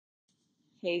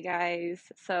Hey guys,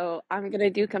 so I'm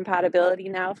gonna do compatibility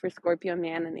now for Scorpio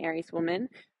man and Aries woman.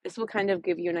 This will kind of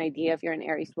give you an idea if you're an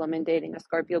Aries woman dating a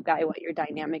Scorpio guy, what your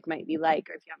dynamic might be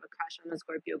like, or if you have a crush on a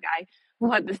Scorpio guy,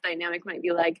 what this dynamic might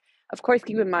be like. Of course,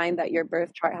 keep in mind that your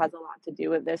birth chart has a lot to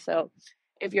do with this. So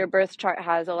if your birth chart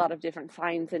has a lot of different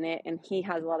signs in it and he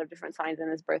has a lot of different signs in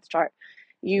his birth chart,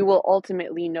 you will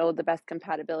ultimately know the best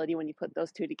compatibility when you put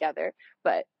those two together.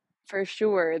 But for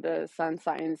sure, the sun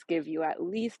signs give you at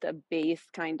least a base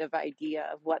kind of idea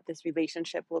of what this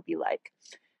relationship will be like.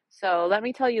 So, let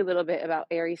me tell you a little bit about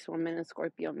Aries woman and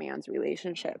Scorpio man's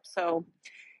relationship. So,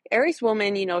 Aries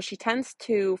woman, she tends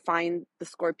to find the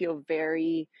Scorpio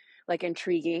very like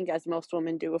intriguing, as most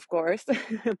women do, of course.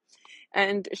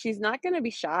 And she's not going to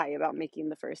be shy about making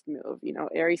the first move.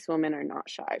 Aries women are not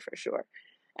shy for sure.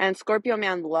 And Scorpio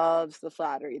man loves the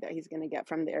flattery that he's going to get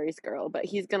from the Aries girl, but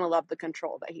he's going to love the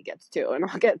control that he gets too. And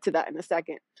I'll get to that in a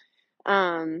second.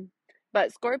 Um,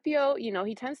 but Scorpio,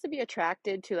 he tends to be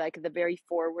attracted to like the very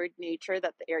forward nature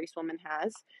that the Aries woman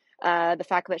has. The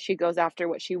fact that she goes after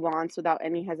what she wants without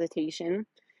any hesitation.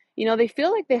 They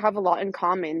feel like they have a lot in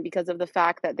common because of the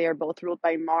fact that they are both ruled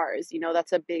by Mars.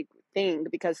 That's a big thing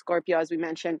because Scorpio, as we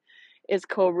mentioned, is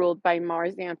co-ruled by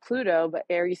Mars and Pluto, but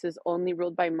Aries is only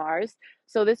ruled by Mars.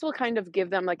 So this will kind of give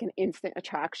them like an instant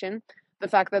attraction. The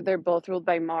fact that they're both ruled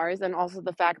by Mars, and also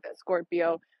the fact that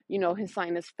Scorpio, his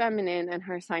sign is feminine and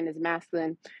her sign is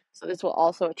masculine. So this will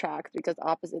also attract because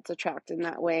opposites attract in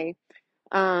that way.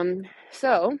 Um,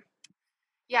 so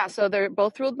yeah, so they're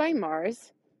both ruled by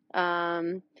Mars.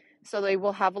 Um, so they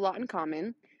will have a lot in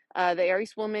common. The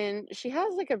Aries woman, she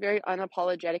has like a very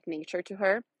unapologetic nature to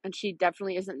her, and she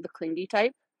definitely isn't the clingy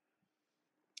type.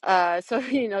 So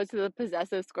to the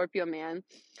possessive Scorpio man,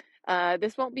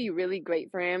 this won't be really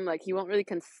great for him. Like he won't really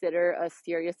consider a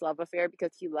serious love affair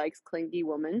because he likes clingy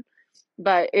women.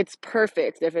 But it's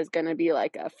perfect if it's gonna be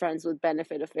like a friends with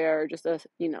benefit affair or just a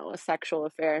sexual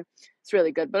affair. It's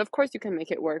really good. But of course you can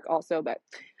make it work also, but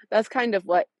that's kind of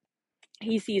what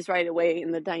he sees right away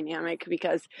in the dynamic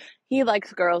because he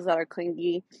likes girls that are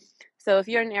clingy. So if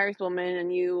you're an Aries woman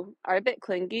and you are a bit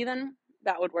clingy, then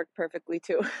that would work perfectly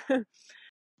too.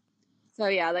 So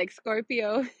yeah, like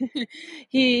Scorpio,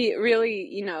 he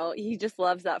really, he just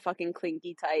loves that fucking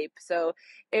clingy type. So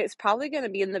it's probably going to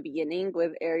be in the beginning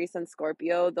with Aries and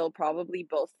Scorpio. They'll probably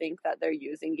both think that they're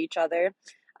using each other.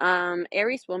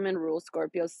 Aries woman rules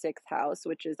Scorpio's sixth house,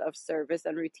 which is of service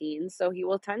and routine. So he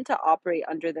will tend to operate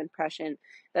under the impression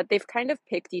that they've kind of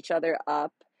picked each other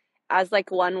up as like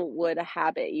one would a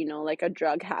habit, like a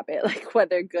drug habit, like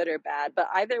whether good or bad. But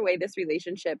either way, this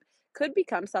relationship could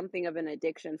become something of an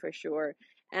addiction for sure.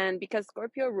 And because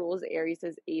Scorpio rules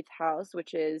Aries' eighth house,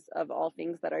 which is of all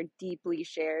things that are deeply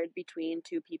shared between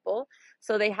two people,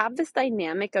 so they have this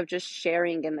dynamic of just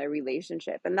sharing in their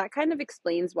relationship. And that kind of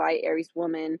explains why Aries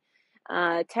woman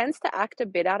tends to act a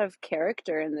bit out of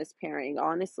character in this pairing,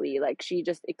 honestly. Like she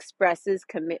just expresses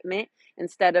commitment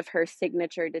instead of her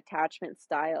signature detachment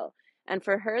style. And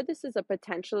for her, this is a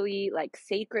potentially like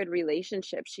sacred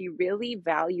relationship. She really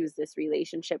values this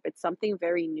relationship. It's something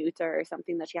very new to her,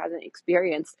 something that she hasn't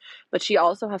experienced, but she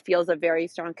also feels a very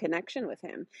strong connection with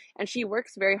him. And she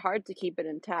works very hard to keep it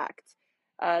intact.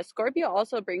 Scorpio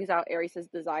also brings out Aries'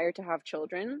 desire to have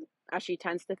children, as she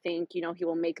tends to think, he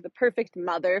will make the perfect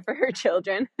mother for her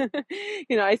children.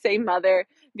 I say mother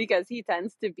because he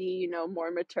tends to be, more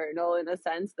maternal in a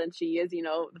sense than she is,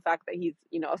 the fact that he's,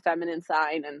 a feminine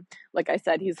sign. And like I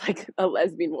said, he's like a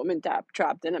lesbian woman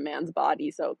trapped in a man's body.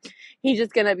 So he's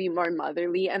just going to be more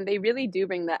motherly. And they really do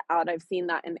bring that out. I've seen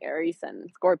that in Aries and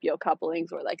Scorpio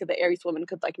couplings where like the Aries woman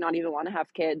could like not even want to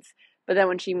have kids. But then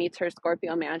when she meets her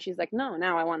Scorpio man, she's like, no,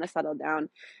 now I want to settle down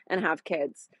and have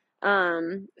kids.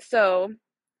 So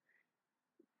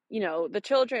the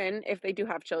children, if they do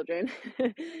have children,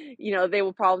 they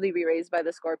will probably be raised by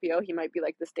the Scorpio. He might be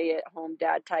like the stay-at-home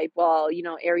dad type, while,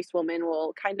 Aries woman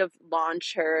will kind of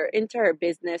launch her into her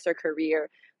business or career.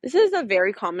 This is a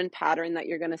very common pattern that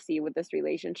you're going to see with this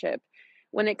relationship.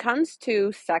 When it comes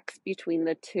to sex between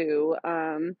the two,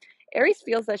 Aries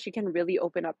feels that she can really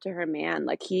open up to her man.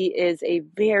 Like he is a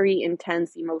very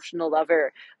intense emotional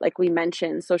lover, like we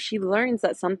mentioned. So she learns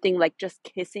that something like just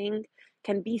kissing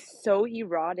can be so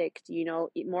erotic,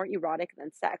 more erotic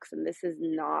than sex. And this is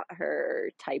not her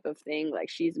type of thing. Like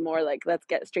she's more like, let's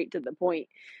get straight to the point.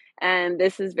 And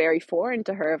this is very foreign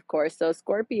to her, of course. So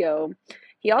Scorpio,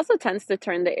 he also tends to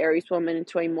turn the Aries woman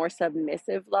into a more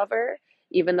submissive lover,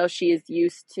 even though she is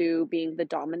used to being the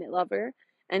dominant lover.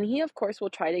 And he, of course, will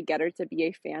try to get her to be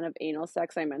a fan of anal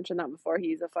sex. I mentioned that before.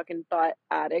 He's a fucking butt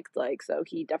addict. Like, so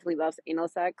he definitely loves anal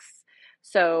sex.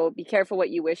 So be careful what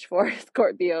you wish for,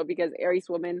 Scorpio, because Aries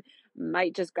woman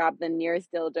might just grab the nearest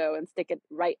dildo and stick it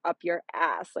right up your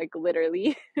ass, like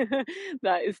literally.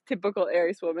 That is typical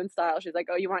Aries woman style. She's like,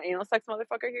 "Oh, you want anal sex,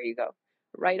 motherfucker? Here you go."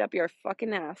 Right up your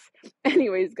fucking ass.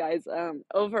 Anyways, guys,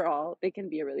 overall, they can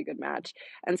be a really good match.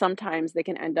 And sometimes they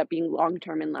can end up being long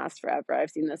term and last forever.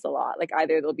 I've seen this a lot. Like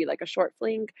either they'll be like a short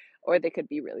fling or they could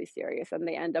be really serious and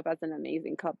they end up as an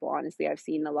amazing couple. Honestly, I've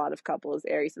seen a lot of couples,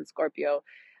 Aries and Scorpio,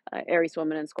 Aries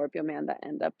woman and Scorpio man, that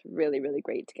end up really, really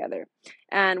great together.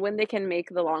 And when they can make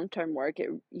the long term work, it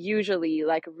usually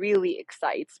like really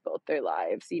excites both their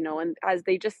lives, and as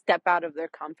they just step out of their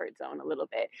comfort zone a little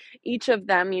bit. Each of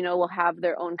them, will have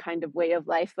their own kind of way of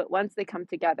life, but once they come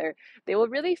together, they will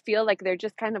really feel like they're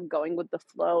just kind of going with the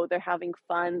flow. They're having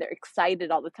fun, they're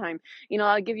excited all the time.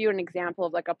 I'll give you an example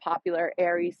of like a popular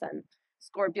Aries and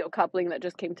Scorpio coupling that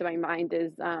just came to my mind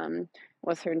is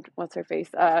what's her face?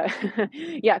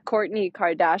 Yeah, Kourtney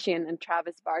Kardashian and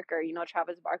Travis Barker.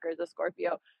 Travis Barker is a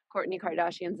Scorpio, Kourtney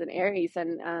Kardashian's an Aries,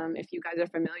 and if you guys are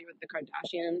familiar with the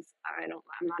Kardashians,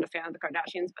 I'm not a fan of the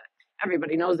Kardashians, but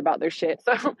everybody knows about their shit.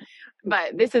 So,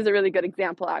 but this is a really good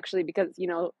example actually because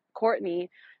Kourtney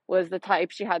was the type,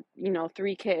 she had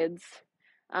 3 kids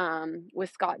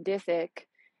with Scott Disick,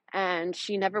 and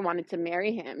she never wanted to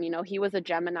marry him. He was a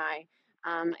Gemini.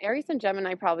 Aries and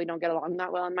Gemini probably don't get along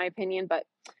that well, in my opinion, but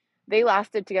they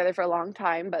lasted together for a long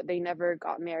time, but they never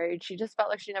got married. She just felt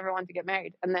like she never wanted to get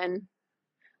married. And then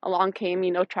along came,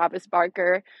 Travis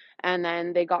Barker, and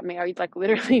then they got married like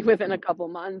literally within a couple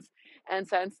months. And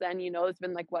since then, it's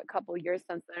been like what, couple years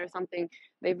since then or something.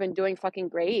 They've been doing fucking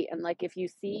great. And like if you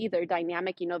see their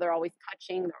dynamic, they're always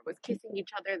touching, they're always kissing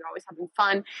each other, they're always having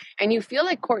fun. And you feel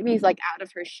like Kourtney's like out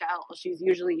of her shell. She's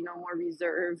usually, more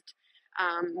reserved,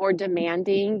 more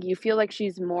demanding. You feel like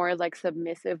she's more like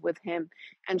submissive with him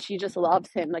and she just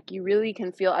loves him. Like you really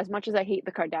can feel, as much as I hate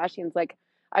the Kardashians, like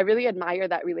I really admire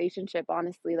that relationship,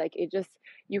 honestly. Like it just,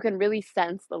 you can really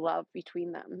sense the love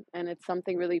between them. And it's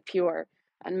something really pure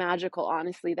and magical,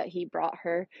 honestly, that he brought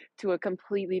her to a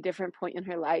completely different point in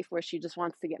her life where she just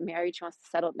wants to get married. She wants to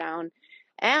settle down.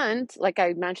 And like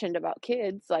I mentioned about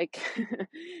kids, like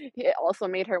it also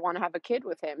made her want to have a kid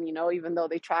with him, even though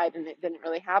they tried and it didn't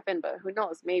really happen, but who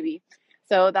knows, maybe.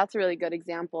 So that's a really good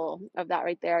example of that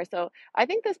right there. So I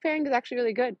think this pairing is actually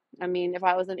really good. I mean, if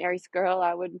I was an Aries girl,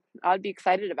 I'd be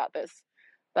excited about this.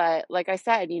 But like I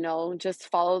said, just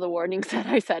follow the warnings that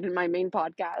I said in my main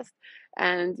podcast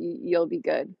and you'll be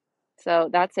good. So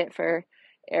that's it for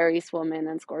Aries woman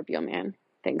and Scorpio man.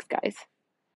 Thanks, guys.